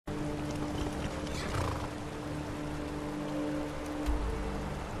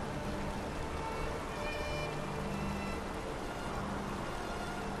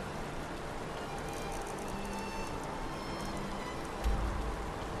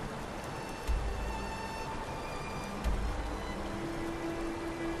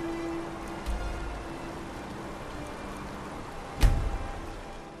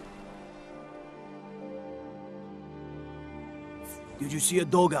Did you see a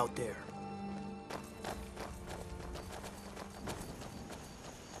dog out there?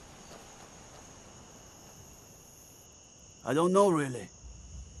 I don't know, really.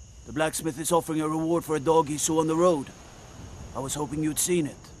 The blacksmith is offering a reward for a dog he saw on the road. I was hoping you'd seen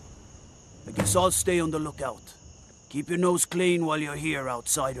it. I guess I'll stay on the lookout. Keep your nose clean while you're here,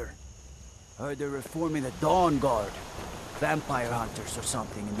 outsider. Heard they're reforming the Dawn Guard. Vampire hunters or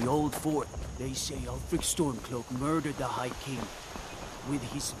something in the old fort. They say Ulfric Stormcloak murdered the High King. With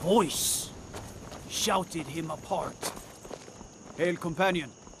his voice. Shouted him apart. Hail, companion.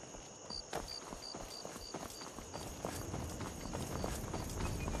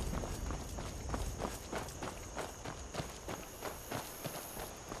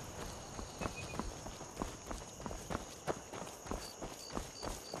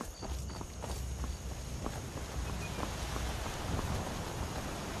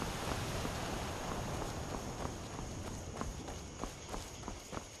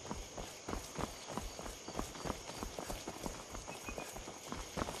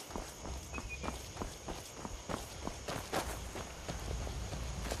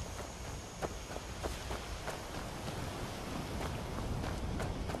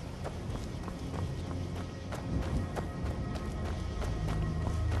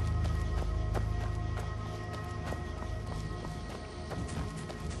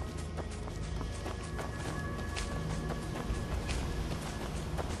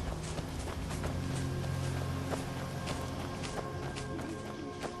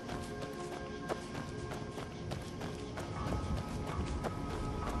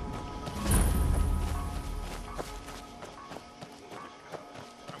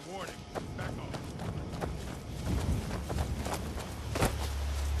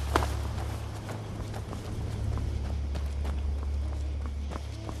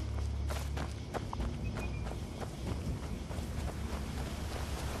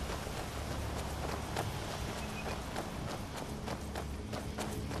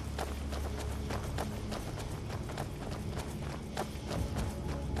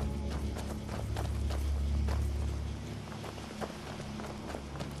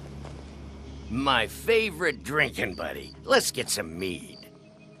 My favorite drinking buddy. Let's get some mead.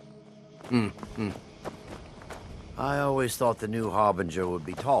 I always thought the new Harbinger would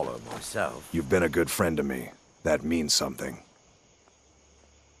be taller myself. You've been a good friend to me. That means something.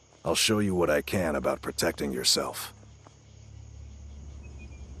 I'll show you what I can about protecting yourself.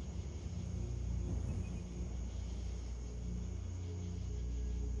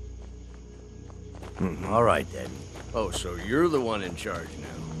 All right, then. Oh, so you're the one in charge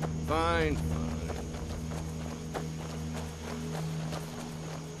now. Fine, fine.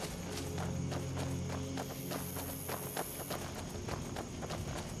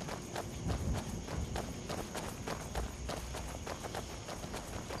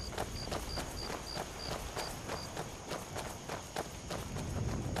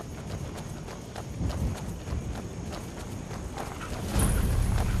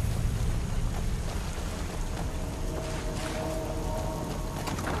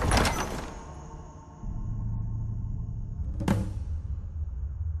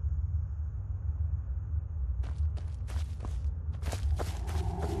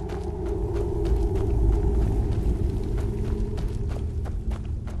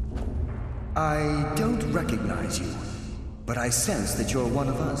 I don't recognize you, but I sense that you're one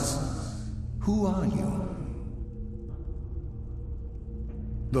of us. Who are you?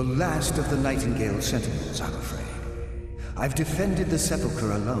 The last of the Nightingale Sentinels, I'm afraid. I've defended the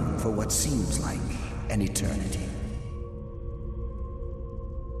Sepulchre alone for what seems like an eternity.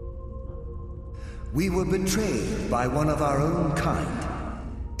 We were betrayed by one of our own kind.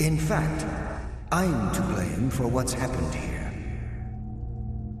 In fact, I'm to blame for what's happened here.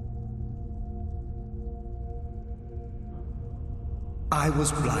 I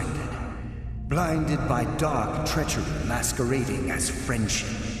was blinded. Blinded by dark treachery masquerading as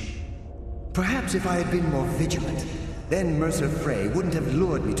friendship. Perhaps if I had been more vigilant, then Mercer Frey wouldn't have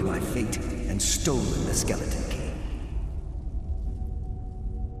lured me to my fate and stolen the Skeleton Key.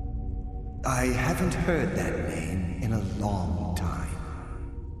 I haven't heard that name in a long time.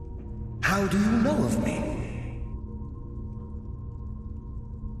 How do you know of me?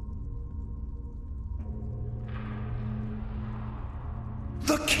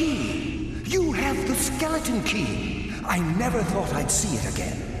 The key! You have the Skeleton Key! I never thought I'd see it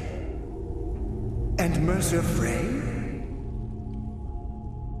again. And Mercer Frey?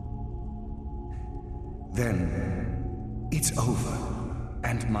 Then it's over,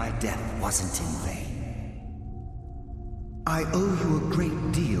 and my death wasn't in vain. I owe you a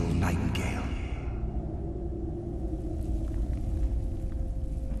great deal, Nightingale.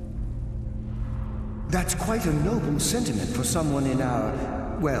 That's quite a noble sentiment for someone in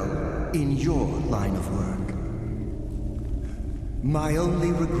our, well, in your line of work. My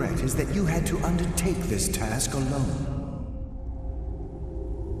only regret is that you had to undertake this task alone.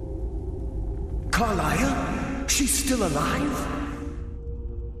 Carlisle? She's still alive?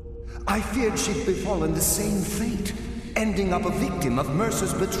 I feared she'd befallen the same fate, ending up a victim of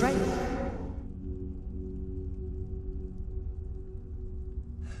Mercer's betrayal.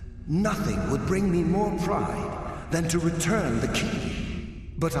 Nothing would bring me more pride than to return the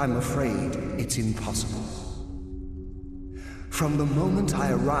key, but I'm afraid it's impossible. From the moment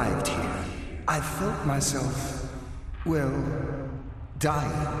I arrived here, I felt myself, well,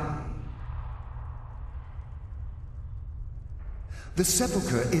 dying. The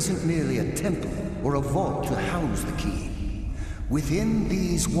sepulchre isn't merely a temple or a vault to house the key. Within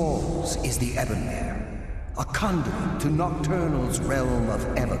these walls is the Ebonmere, a conduit to Nocturnal's realm of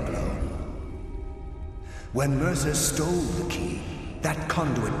Everglow. When Mercer stole the key, that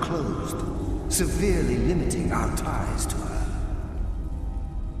conduit closed, severely limiting our ties to her.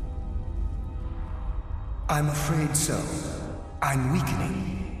 I'm afraid so. I'm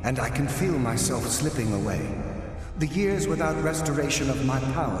weakening, and I can feel myself slipping away. The years without restoration of my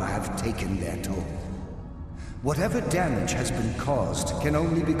power have taken their toll. Whatever damage has been caused can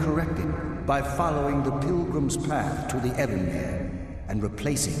only be corrected by following the pilgrim's path to the Ebonmere and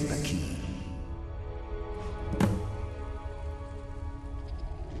replacing the key.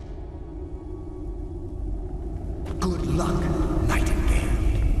 Good luck, Nightingale.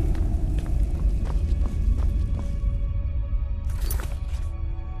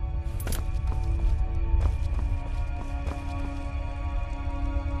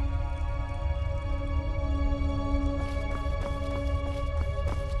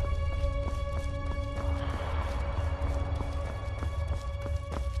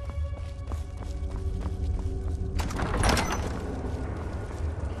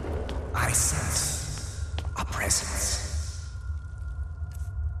 I sense a presence.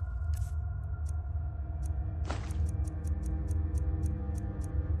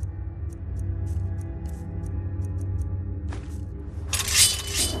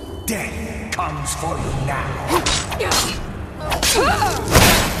 Death comes for you now.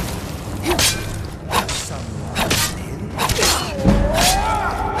 Someone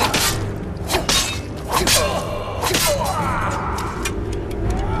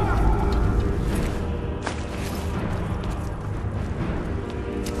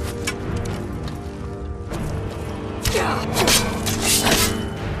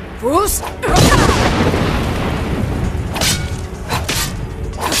Bruce?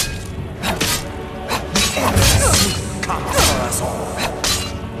 comes for us all.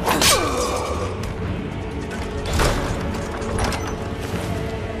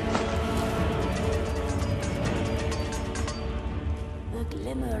 The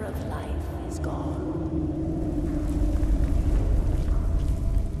glimmer of life is gone.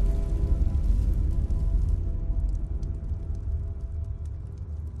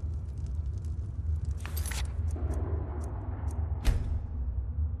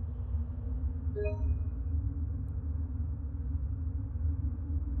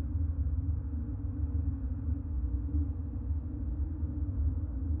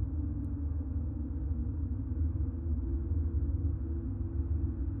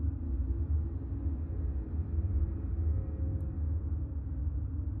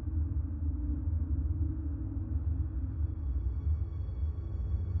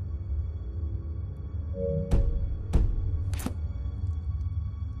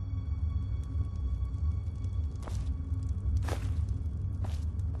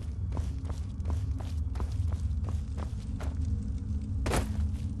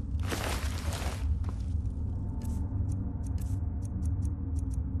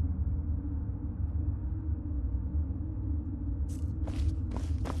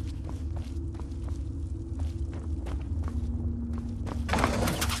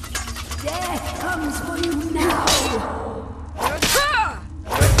 Death comes for you now!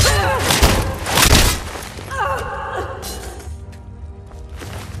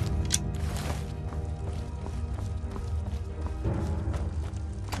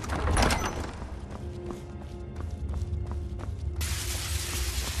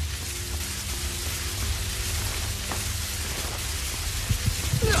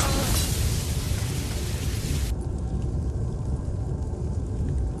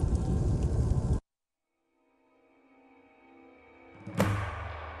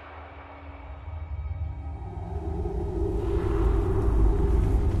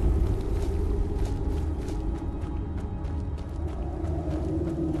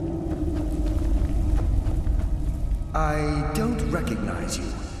 I don't recognize you,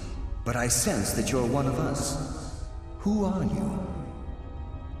 but I sense that you're one of us. Who are you?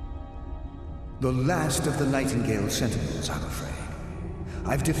 The last of the Nightingale Sentinels, I'm afraid.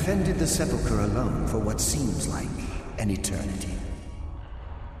 I've defended the Sepulchre alone for what seems like an eternity.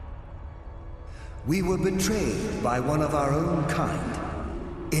 We were betrayed by one of our own kind.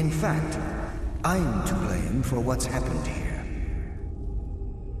 In fact, I'm to blame for what's happened here.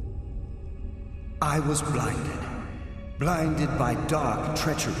 I was blinded by dark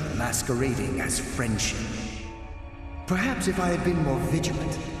treachery masquerading as friendship. Perhaps if I had been more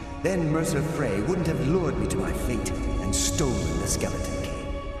vigilant, then Mercer Frey wouldn't have lured me to my fate and stolen the skeleton key.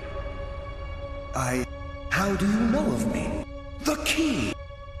 How do you know of me? The key!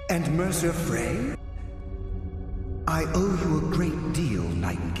 And Mercer Frey? I owe you a great deal,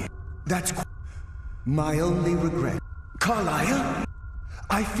 Nightingale. That's my only regret. Carlyle?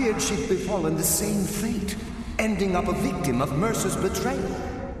 I feared she'd befallen the same fate, ending up a victim of Mercer's betrayal.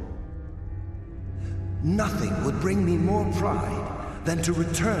 Nothing would bring me more pride than to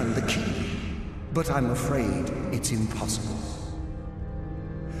return the key, but I'm afraid it's impossible.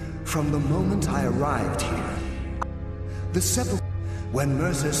 From the moment I arrived here, the Sepulchre, when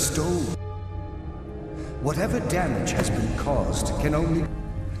Mercer stole, whatever damage has been caused can only...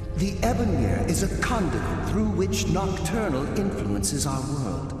 The Ebonmere is a conduit through which Nocturnal influences our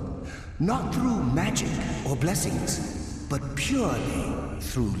world. Not through magic or blessings, but purely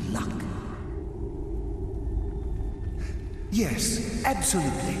through luck. Yes,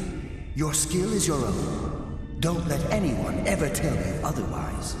 absolutely. Your skill is your own. Don't let anyone ever tell you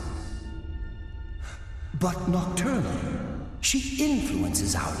otherwise. But Nocturnal, she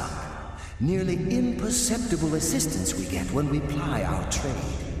influences our luck. Nearly imperceptible assistance we get when we ply our trade.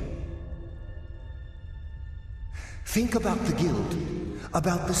 Think about the Guild,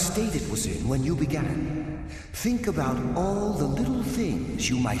 about the state it was in when you began. Think about all the little things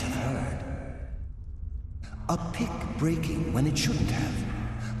you might have heard. A pick breaking when it shouldn't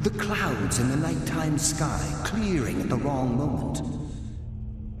have. The clouds in the nighttime sky clearing at the wrong moment.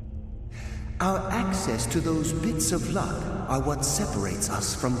 Our access to those bits of luck are what separates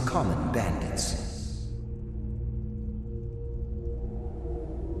us from common bandits.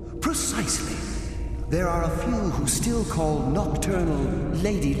 Precisely. There are a few who still call Nocturnal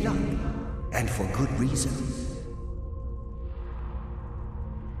Lady Luck, and for good reason.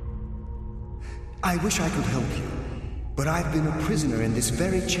 I wish I could help you, but I've been a prisoner in this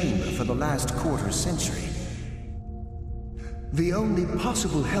very chamber for the last quarter century. The only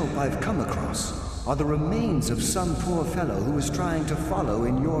possible help I've come across are the remains of some poor fellow who is trying to follow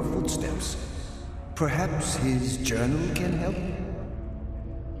in your footsteps. Perhaps his journal can help?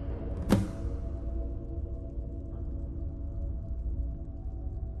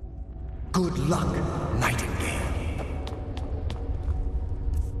 Good luck, Nightingale.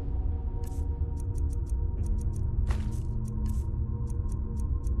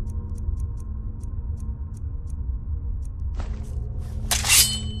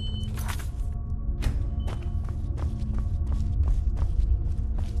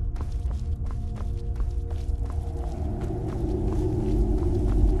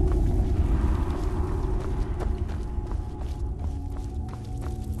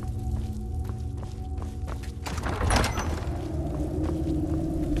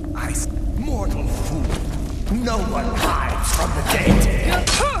 Mortal fool! No one hides from the dead!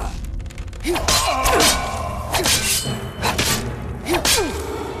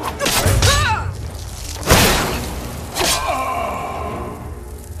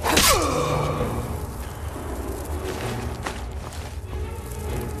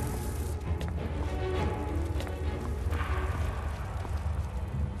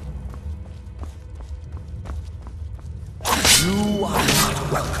 You are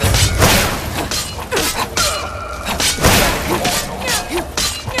not welcome.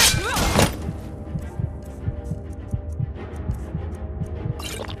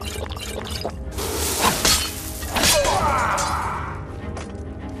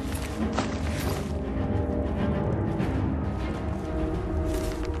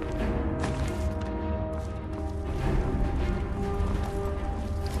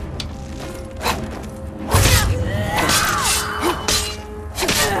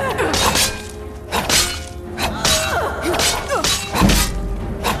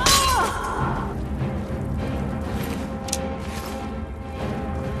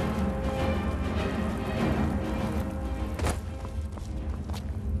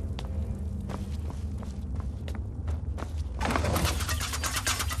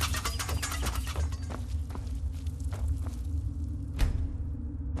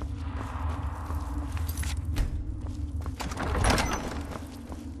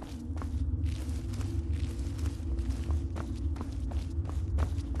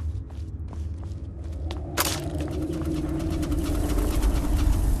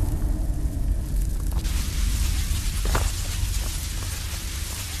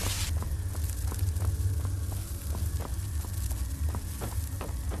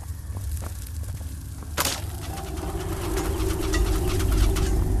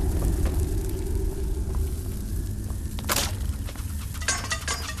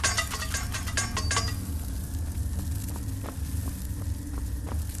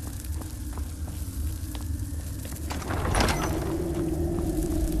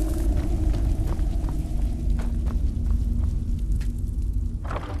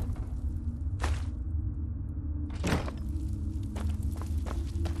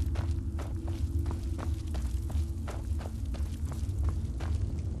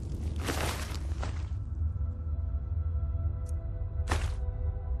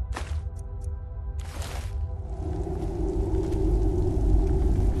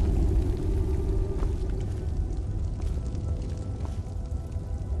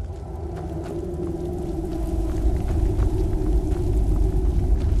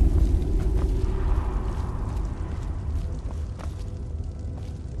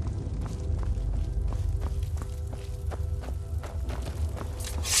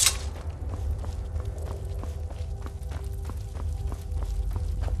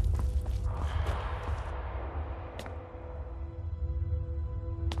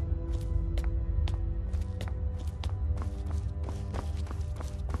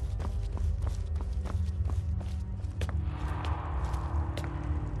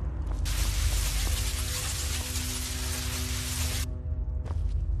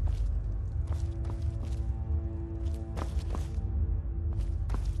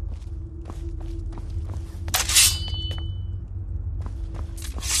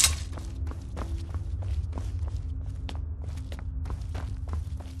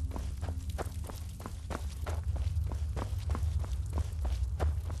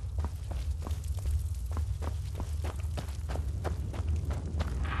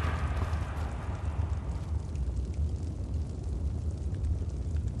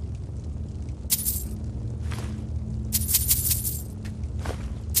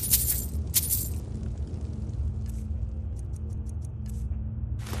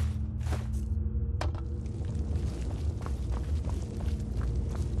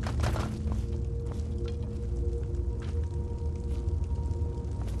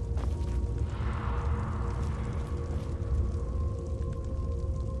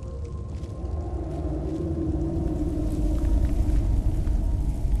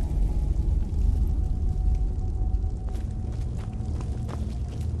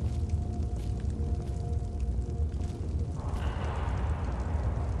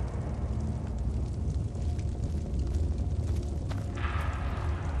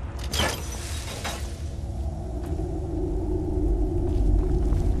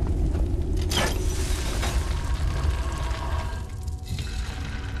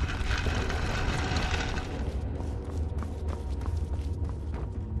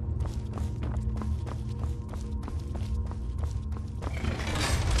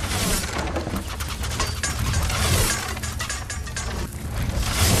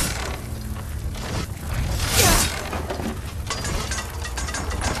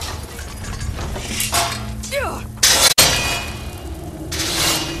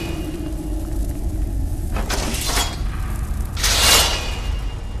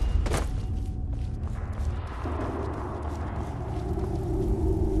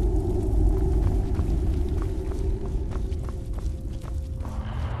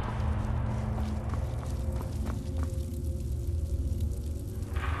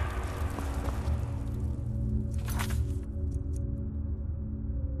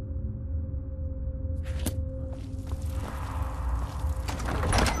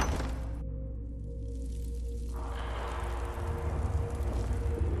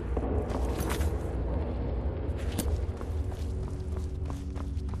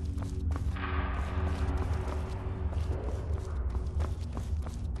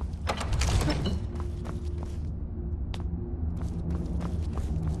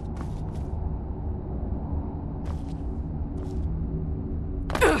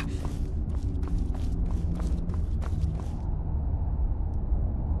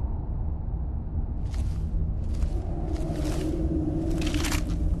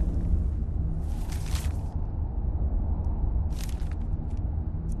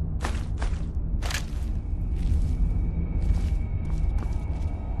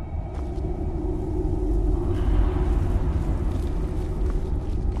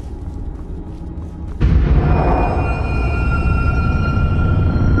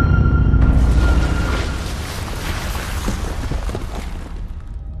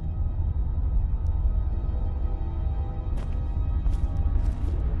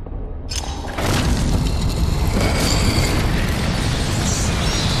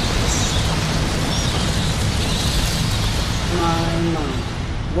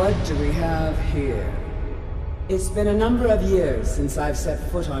 What do we have here? It's been a number of years since I've set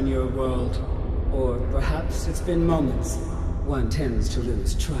foot on your world. Or perhaps it's been moments. One tends to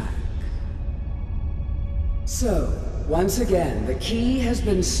lose track. So, once again, the key has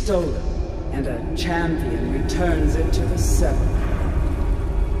been stolen, and a champion returns it to the Seven.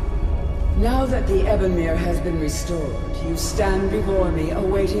 Now that the Ebonmere has been restored, you stand before me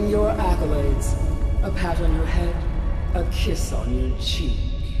awaiting your accolades. A pat on your head, a kiss on your cheek.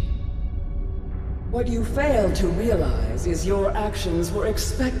 What you fail to realize is your actions were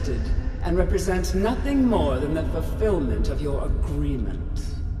expected and represent nothing more than the fulfillment of your agreement.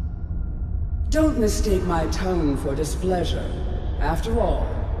 Don't mistake my tone for displeasure. After all,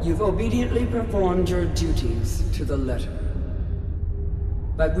 you've obediently performed your duties to the letter.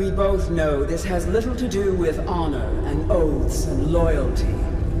 But we both know this has little to do with honor and oaths and loyalty.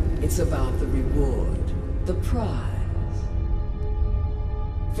 It's about the reward, the prize.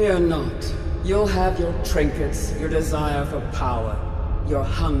 Fear not. You'll have your trinkets, your desire for power, your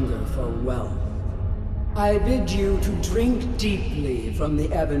hunger for wealth. I bid you to drink deeply from the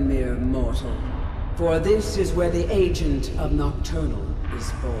Ebonmere mortal, for this is where the agent of Nocturnal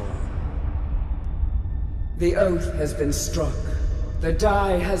is born. The oath has been struck, the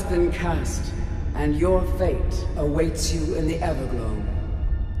die has been cast, and your fate awaits you in the Everglow.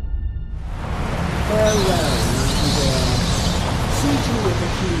 Farewell, Nightingale. See to it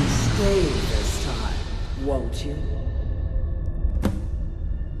that you stay this time, won't you?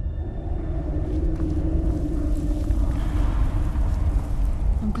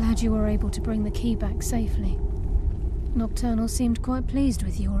 I'm glad you were able to bring the key back safely. Nocturnal seemed quite pleased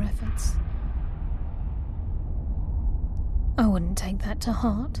with your efforts. I wouldn't take that to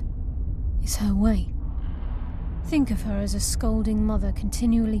heart. It's her way. Think of her as a scolding mother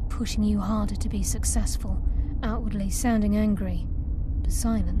continually pushing you harder to be successful, outwardly sounding angry, but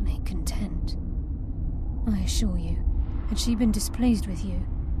silently content. I assure you, had she been displeased with you,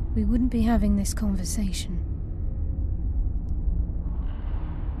 we wouldn't be having this conversation.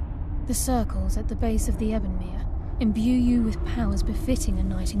 The circles at the base of the Ebonmere imbue you with powers befitting a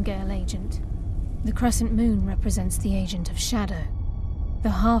Nightingale agent. The crescent moon represents the agent of shadow,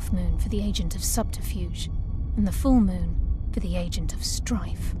 the half moon for the agent of subterfuge, and the full moon for the agent of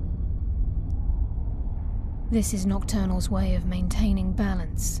strife. This is Nocturnal's way of maintaining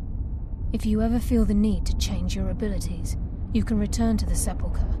balance. If you ever feel the need to change your abilities, you can return to the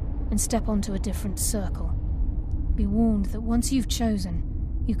Sepulchre and step onto a different circle. Be warned that once you've chosen,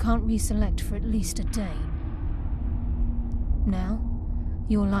 you can't reselect for at least a day. Now,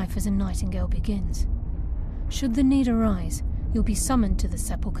 your life as a Nightingale begins. Should the need arise, you'll be summoned to the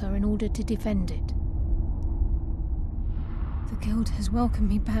Sepulchre in order to defend it. The Guild has welcomed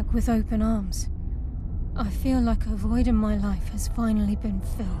me back with open arms. I feel like a void in my life has finally been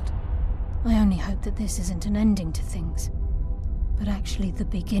filled. I only hope that this isn't an ending to things, but actually the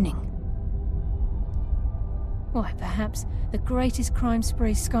beginning. Why, perhaps the greatest crime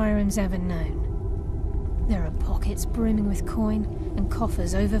spree Skyrim's ever known. There are pockets brimming with coin and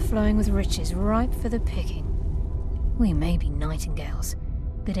coffers overflowing with riches ripe for the picking. We may be Nightingales,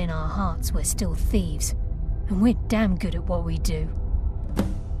 but in our hearts we're still thieves, and we're damn good at what we do.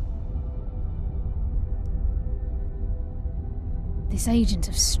 This agent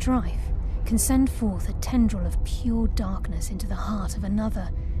of strife can send forth a tendril of pure darkness into the heart of another,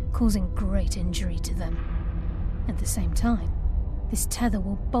 causing great injury to them. At the same time, this tether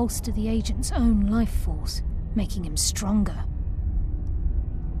will bolster the agent's own life force, making him stronger.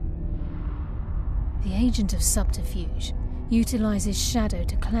 The agent of subterfuge utilizes shadow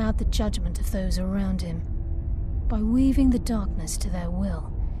to cloud the judgment of those around him. By weaving the darkness to their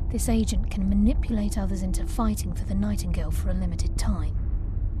will, this agent can manipulate others into fighting for the Nightingale for a limited time.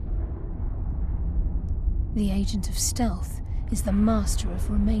 The agent of stealth is the master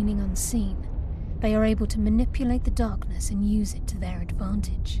of remaining unseen. They are able to manipulate the darkness and use it to their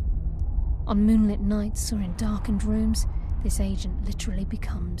advantage. On moonlit nights or in darkened rooms, this agent literally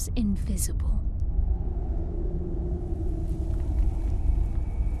becomes invisible.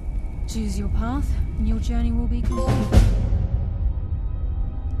 Choose your path, and your journey will be complete.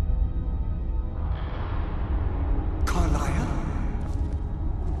 Carlisle?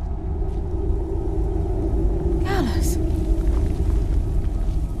 Gallows!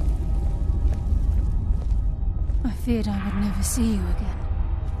 I feared I would never see you again.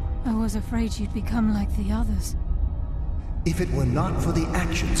 I was afraid you'd become like the others. If it were not for the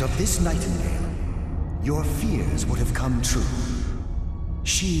actions of this Nightingale, your fears would have come true.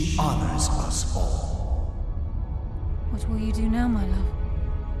 She honors us all. What will you do now, my love?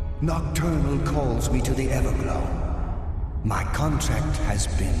 Nocturnal calls me to the Everglow. My contract has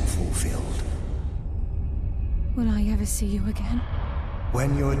been fulfilled. Will I ever see you again?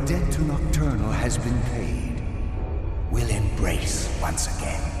 When your debt to Nocturnal has been paid, we'll embrace once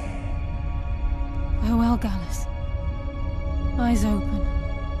again. Farewell, Gallus. Eyes open.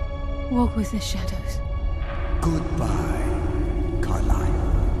 Walk with the shadows. Goodbye, Carlyle.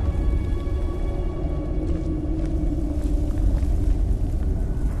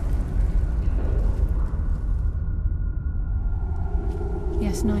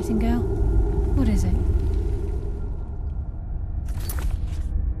 Yes, Nightingale? What is it?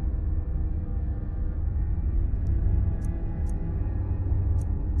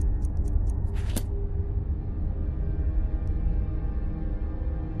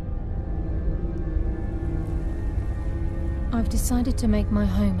 I've decided to make my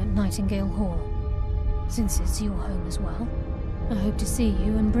home at Nightingale Hall. Since it's your home as well, I hope to see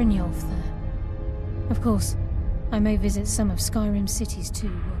you and Brynjolf there. Of course, I may visit some of Skyrim's cities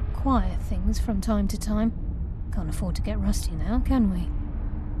to acquire things from time to time. Can't afford to get rusty now, can we?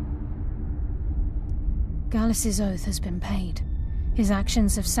 Gallus's oath has been paid. His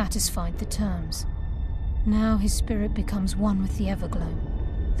actions have satisfied the terms. Now his spirit becomes one with the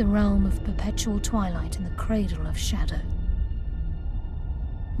Everglow, the realm of perpetual twilight and the cradle of shadow.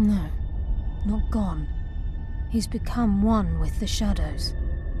 No, not gone. He's become one with the shadows.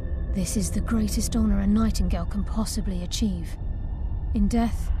 This is the greatest honor a Nightingale can possibly achieve. In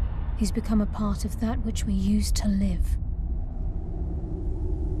death, he's become a part of that which we used to live.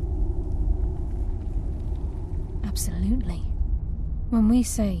 Absolutely. When we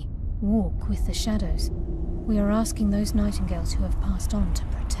say, walk with the shadows, we are asking those Nightingales who have passed on to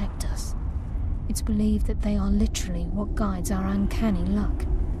protect us. It's believed that they are literally what guides our uncanny luck,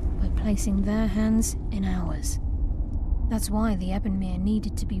 by placing their hands in ours. That's why the Ebonmere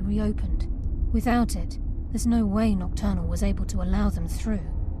needed to be reopened. Without it, there's no way Nocturnal was able to allow them through.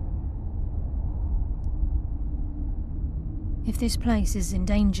 If this place is in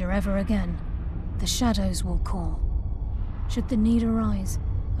danger ever again, the shadows will call. Should the need arise,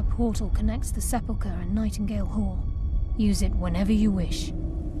 a portal connects the Sepulchre and Nightingale Hall. Use it whenever you wish.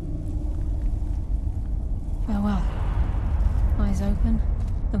 Farewell. Eyes open,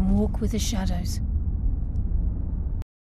 and walk with the shadows.